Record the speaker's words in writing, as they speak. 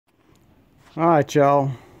Alright,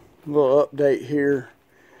 y'all, a little update here.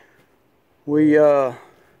 We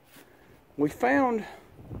found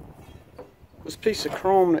this piece of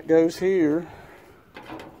chrome that goes here,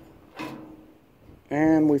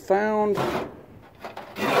 and we found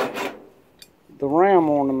the ram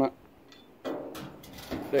ornament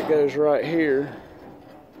that goes right here,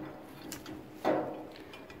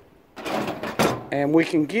 and we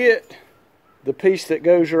can get the piece that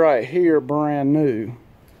goes right here brand new,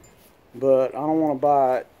 but I don't want to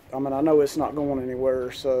buy it. I mean, I know it's not going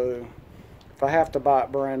anywhere, so if I have to buy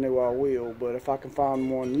it brand new, I will. But if I can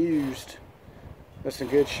find one used that's in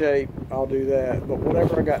good shape, I'll do that. But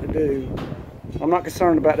whatever I got to do, I'm not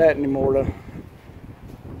concerned about that anymore.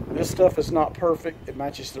 This stuff is not perfect. It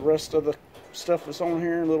matches the rest of the stuff that's on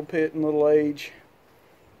here, little pit and little age.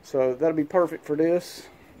 So that'll be perfect for this.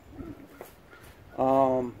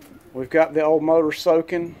 We've got the old motor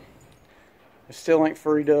soaking. It still ain't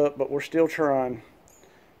freed up, but we're still trying.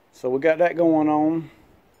 So we got that going on.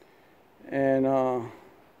 And I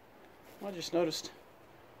just noticed,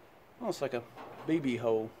 oh, it's like a BB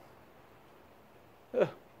hole.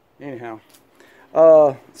 Anyhow,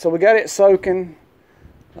 so we got it soaking.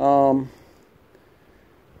 Let's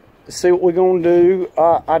see what we're gonna do.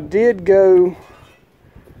 I did go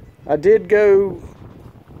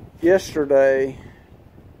yesterday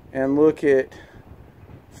and look at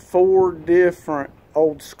 4 different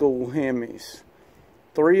old school Hemis.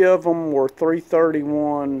 3 of them were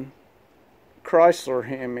 331 Chrysler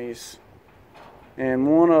Hemis, and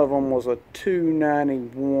 1 of them was a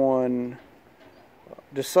 291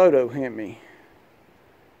 DeSoto Hemi.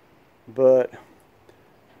 But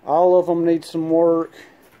all of them need some work,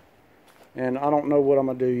 and I don't know what I'm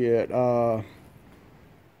gonna do yet. I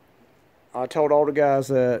told all the guys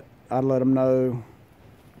that I'd let them know.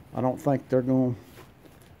 I don't think they're going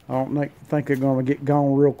to get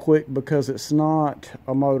gone real quick, because it's not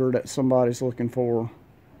a motor that somebody's looking for.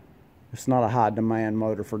 It's not a high demand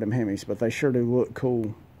motor for them Hemis, but they sure do look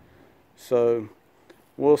cool. So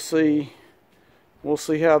we'll see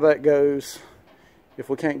how that goes. If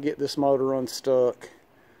we can't get this motor unstuck,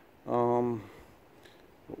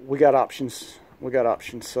 we got options.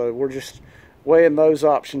 So we're just weighing those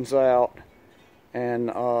options out,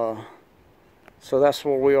 and so that's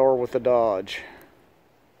where we are with the Dodge.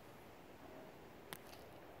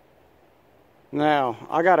 Now,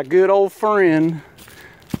 I got a good old friend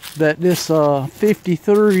that this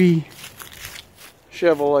 53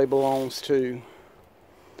 Chevrolet belongs to.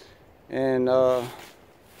 And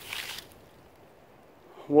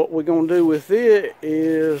what we're going to do with it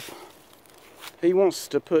is, he wants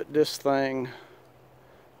to put this thing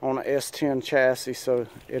on a S10 chassis so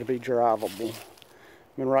it'll be drivable. I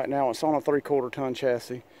mean, right now it's on a 3/4 ton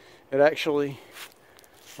chassis. It actually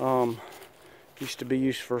used to be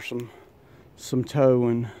used for some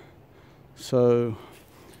towing. So,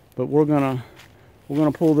 but we're gonna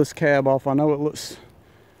pull this cab off. I know it looks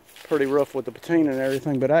pretty rough with the patina and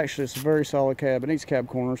everything, but actually it's a very solid cab. It needs cab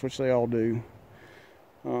corners, which they all do.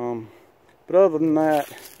 But other than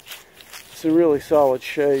that, it's in really solid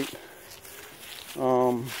shape.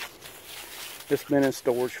 It's been in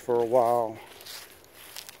storage for a while,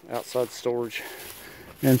 outside storage,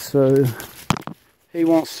 and so he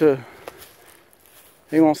wants to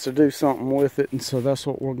do something with it, and so that's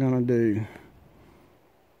what we're gonna do.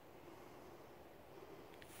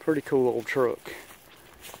 Pretty cool old truck.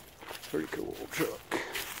 Pretty cool old truck.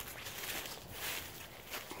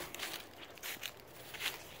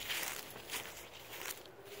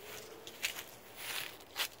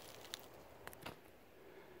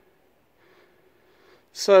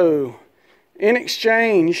 So, in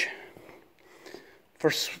exchange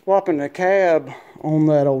for swapping the cab on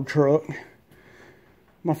that old truck,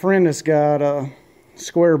 my friend has got a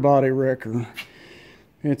square body wrecker.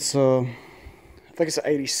 It's I think it's an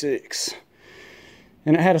 86,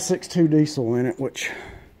 and it had a 6.2 diesel in it, which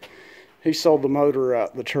he sold the motor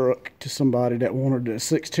out the truck to somebody that wanted a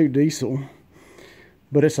 6.2 diesel.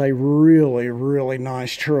 But it's a really, really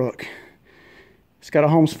nice truck. It's got a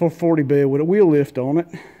Holmes 440 bed with a wheel lift on it,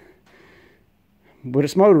 but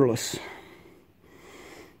it's motorless.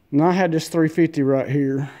 And I had this 350 right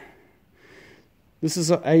here. This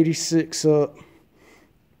is an 86 up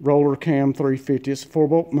roller cam 350. It's a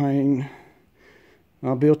 4-bolt main.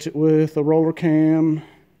 I built it with a roller cam,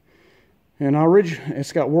 and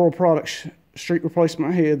it's got World Products street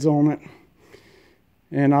replacement heads on it.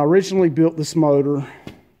 And I originally built this motor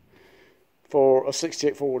for a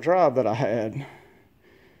 68 4-wheel drive that I had.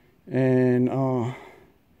 And I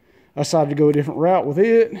decided to go a different route with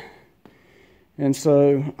it. And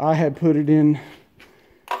so I had put it in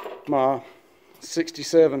my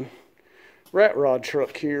 67 rat rod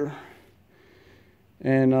truck here.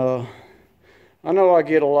 And I know I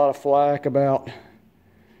get a lot of flack about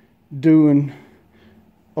doing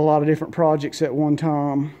a lot of different projects at one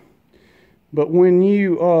time, but when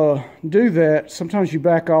you do that, sometimes you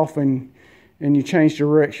back off and you change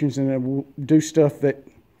directions and do stuff that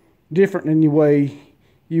different than the way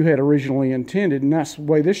you had originally intended, and that's the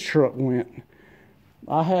way this truck went.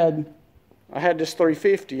 I had this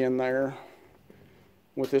 350 in there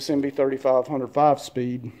with this MB 3500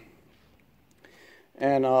 5-speed,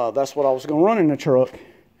 and that's what I was going to run in the truck.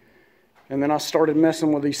 And then I started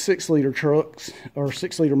messing with these 6-liter trucks, or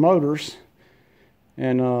 6-liter motors,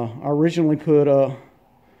 and I originally put a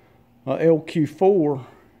LQ4,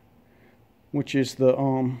 which is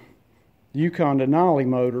the Yukon Denali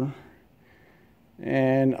motor,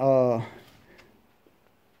 and I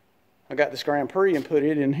got this Grand Prix and put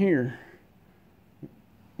it in here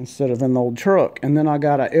instead of in the old truck. And then I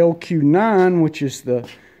got a LQ9, which is the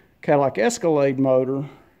Cadillac Escalade motor,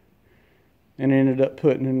 and ended up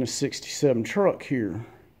putting in the 67 truck here.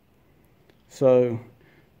 So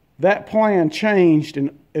that plan changed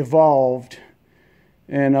and evolved,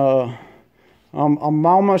 and I'm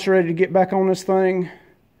almost ready to get back on this thing.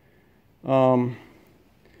 I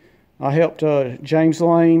helped James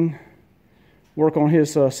Lane work on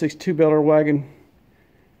his 62 Bel Air wagon,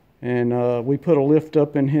 and we put a lift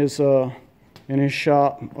up in his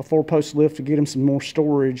shop, a 4-post lift to get him some more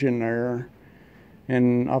storage in there.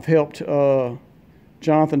 And I've helped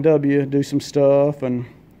Jonathan W. do some stuff, and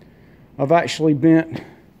I've actually bent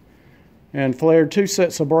and flared 2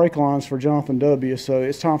 sets of brake lines for Jonathan W. So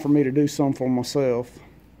it's time for me to do some for myself,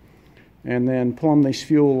 and then plumb these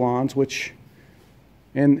fuel lines, which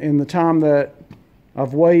in the time that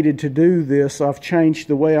I've waited to do this, I've changed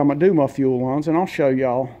the way I'm going to do my fuel lines, and I'll show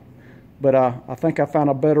y'all. But I think I found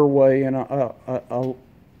a better way and a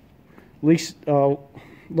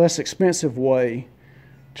less expensive way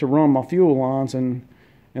to run my fuel lines, and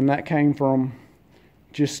that came from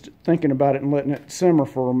just thinking about it and letting it simmer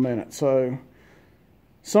for a minute. So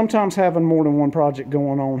sometimes having more than one project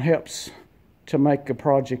going on helps to make a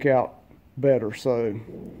project out better. So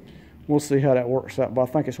we'll see how that works out, but I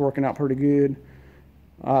think it's working out pretty good.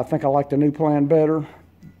 I think I like the new plan better.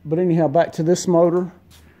 But anyhow, back to this motor.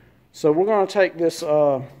 So we're going to take this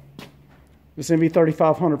this MV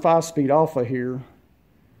 3500 5-speed off of here,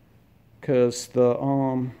 because the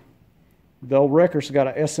old Wrecker's got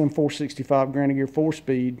a SM 465 granny gear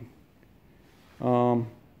 4-speed,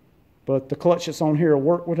 but the clutch that's on here will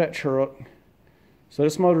work with that truck. So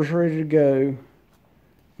this motor's ready to go.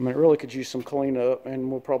 I mean, it really could use some cleanup, and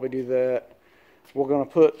we'll probably do that. We're going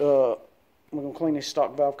to put we're going to clean these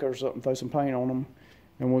stock valve covers up and throw some paint on them,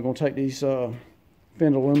 and we're going to take these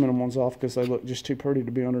thin aluminum ones off because they look just too pretty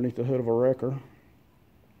to be underneath the hood of a Wrecker.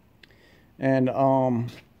 And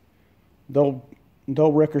the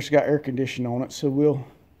old Wrecker's got air conditioning on it, so we'll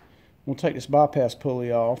take this bypass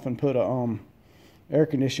pulley off and put a air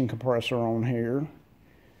conditioning compressor on here,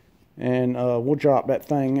 and we'll drop that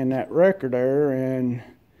thing in that Wrecker there, and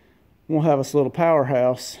we'll have us a little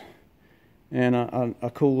powerhouse and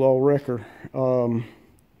a cool old Wrecker.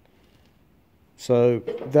 So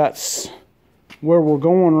that's where we're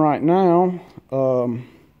going right now.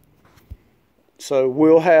 So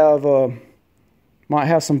we'll have might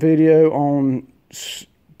have some video on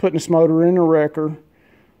putting this motor in the Wrecker.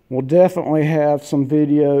 We'll definitely have some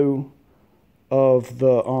video of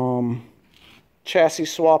the chassis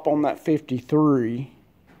swap on that 53,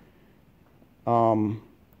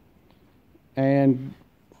 and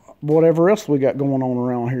whatever else we got going on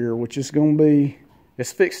around here, which is going to be,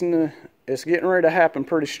 it's getting ready to happen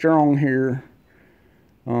pretty strong here.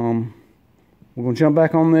 We're going to jump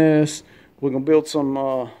back on this. We're going to build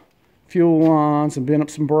some fuel lines and bend up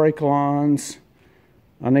some brake lines.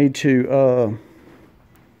 I need to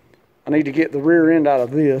get the rear end out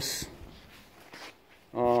of this.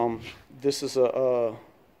 This is a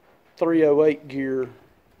 308 gear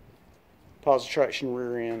positive traction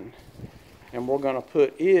rear end, and we're going to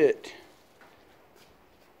put it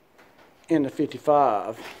in the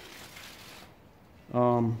 55.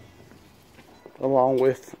 Along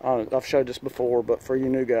with, I've showed this before, but for you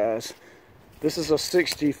new guys, this is a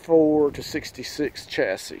 64 to 66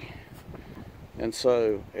 chassis, and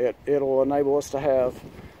so it'll enable us to have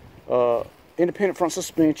independent front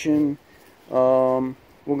suspension.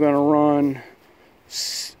 We're going to run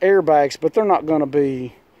airbags, but they're not going to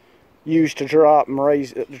be used to drop and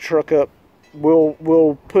raise the truck up.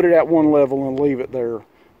 We'll put it at one level and leave it there.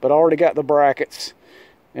 But I already got the brackets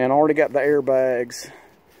and I already got the airbags.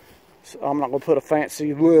 So I'm not going to put a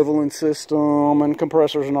fancy leveling system and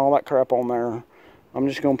compressors and all that crap on there. I'm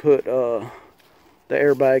just going to put the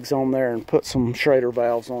airbags on there and put some Schrader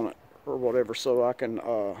valves on it or whatever, so I can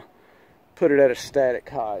put it at a static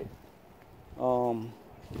height. And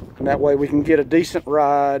that way we can get a decent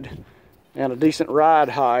ride and a decent ride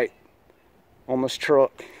height on this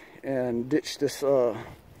truck and ditch this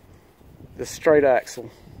this straight axle.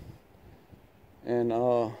 And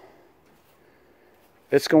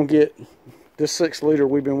it's gonna get this 6-liter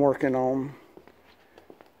we've been working on.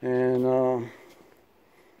 And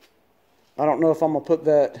I don't know if I'm gonna put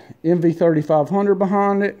that MV 3500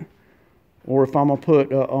 behind it or if I'm gonna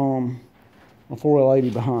put a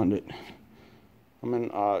 4L80 behind it. I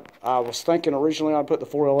mean, I was thinking originally I'd put the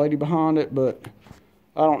 4L80 behind it, but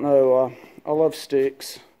I don't know. I love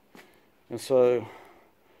sticks, and so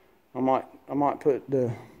I might put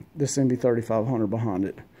this MV 3500 behind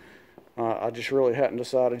it. I just really hadn't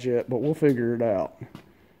decided yet, but we'll figure it out.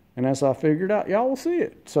 And as I figure it out, y'all will see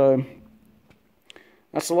it. So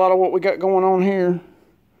that's a lot of what we got going on here.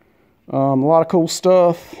 A lot of cool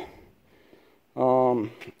stuff.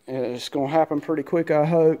 And it's going to happen pretty quick, I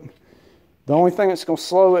hope. The only thing that's going to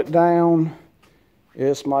slow it down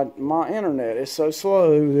is my internet. It's so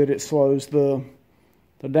slow that it slows the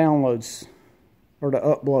downloads, or the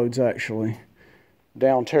uploads actually,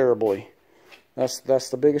 down terribly. That's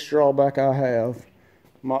the biggest drawback I have.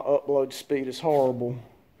 My upload speed is horrible,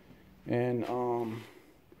 and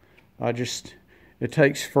it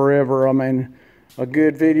takes forever. I mean, a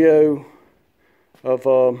good video of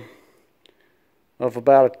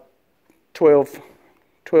about a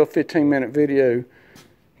 12-15 minute video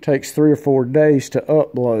takes 3 or 4 days to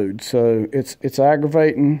upload, so it's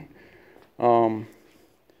aggravating. The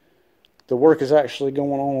work is actually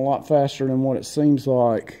going on a lot faster than what it seems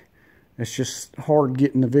like. It's just hard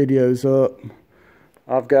getting the videos up.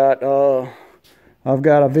 I've got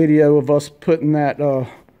a video of us putting that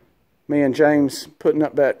me and James putting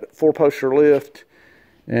up that 4-poster lift,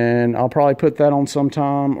 and I'll probably put that on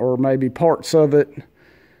sometime, or maybe parts of it,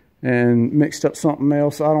 and mixed up something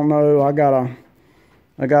else. I don't know. I got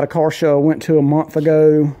a car show I went to a month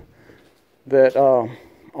ago that I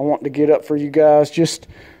want to get up for you guys.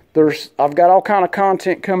 I've got all kind of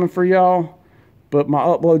content coming for y'all, but my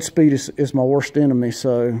upload speed is my worst enemy.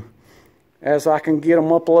 So as I can get them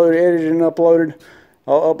uploaded, edited and uploaded,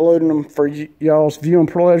 I'll upload them for y'all's viewing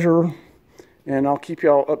pleasure, and I'll keep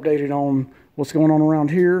y'all updated on what's going on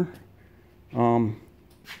around here.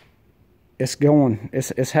 It's going.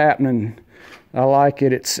 It's happening. I like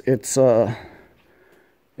it. It's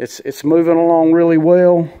moving along really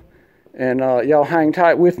well, and y'all hang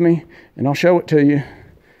tight with me, and I'll show it to you.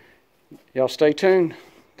 Y'all stay tuned.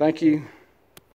 Thank you.